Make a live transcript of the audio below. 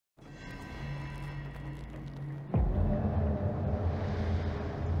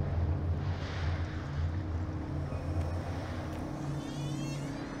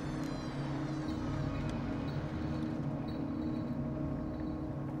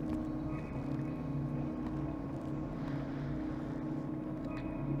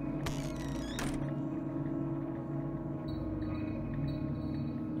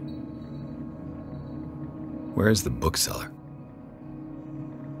Where's the bookseller?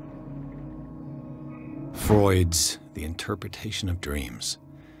 Freud's The Interpretation of Dreams.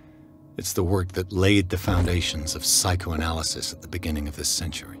 It's the work that laid the foundations of psychoanalysis at the beginning of this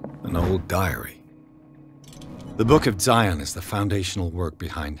century. An old diary. The Book of Zion is the foundational work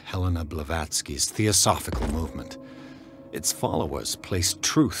behind Helena Blavatsky's theosophical movement. Its followers placed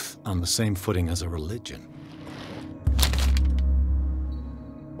truth on the same footing as a religion.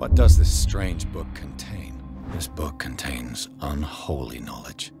 What does this strange book contain? This book contains unholy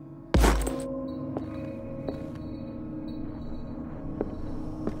knowledge.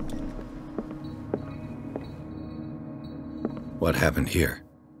 What happened here?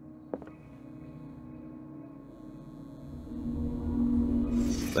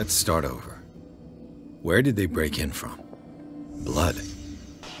 Let's start over. Where did they break in from? Blood.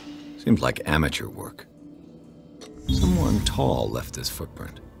 Seems like amateur work. Someone tall left this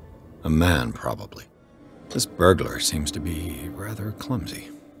footprint. A man, probably. This burglar seems to be rather clumsy.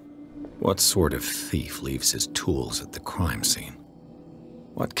 What sort of thief leaves his tools at the crime scene?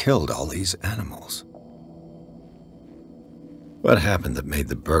 What killed all these animals? What happened that made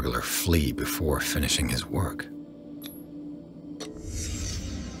the burglar flee before finishing his work?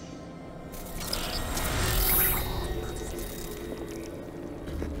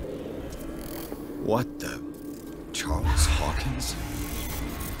 What the... Charles Hawkins?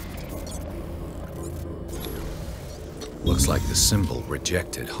 Looks like the symbol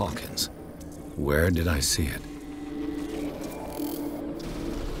rejected Hawkins. Where did I see it?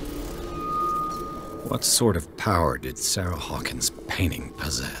 What sort of power did Sarah Hawkins' painting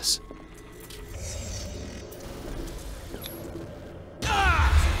possess?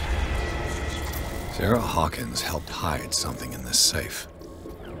 Sarah Hawkins helped hide something in this safe.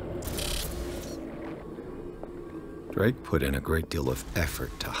 Drake put in a great deal of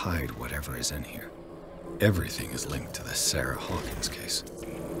effort to hide whatever is in here. Everything is linked to the Sarah Hawkins case.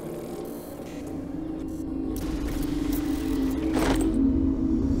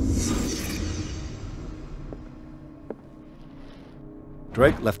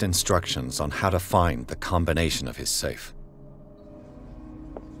 Drake left instructions on how to find the combination of his safe.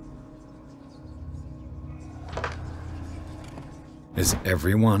 Is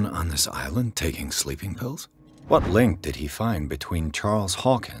everyone on this island taking sleeping pills? What link did he find between Charles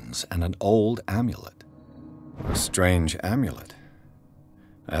Hawkins and an old amulet? A strange amulet.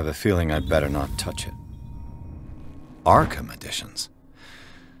 I have a feeling I'd better not touch it. Arkham editions.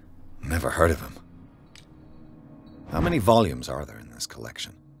 Never heard of him. How many volumes are there in this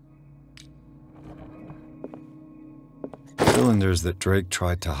collection? Cylinders that Drake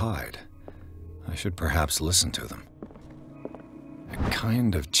tried to hide. I should perhaps listen to them. A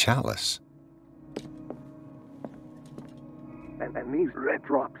kind of chalice. And these red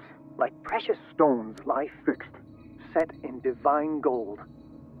drops, like precious stones, lie fixed, set in divine gold.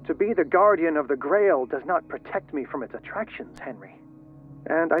 To be the guardian of the Grail does not protect me from its attractions, Henry.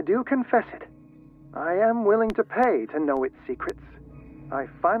 And I do confess it. I am willing to pay to know its secrets. I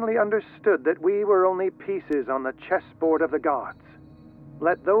finally understood that we were only pieces on the chessboard of the gods.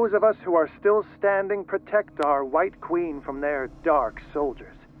 Let those of us who are still standing protect our White Queen from their dark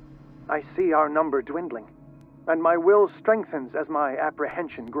soldiers. I see our number dwindling, and my will strengthens as my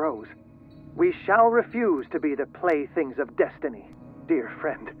apprehension grows. We shall refuse to be the playthings of destiny, dear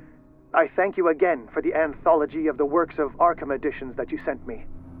friend. I thank you again for the anthology of the works of Arkham editions that you sent me.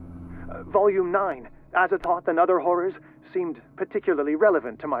 Volume 9, Azathoth and Other Horrors, seemed particularly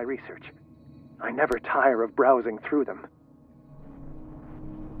relevant to my research. I never tire of browsing through them.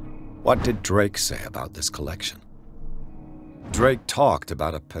 What did Drake say about this collection? Drake talked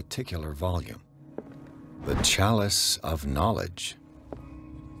about a particular volume. The Chalice of Knowledge.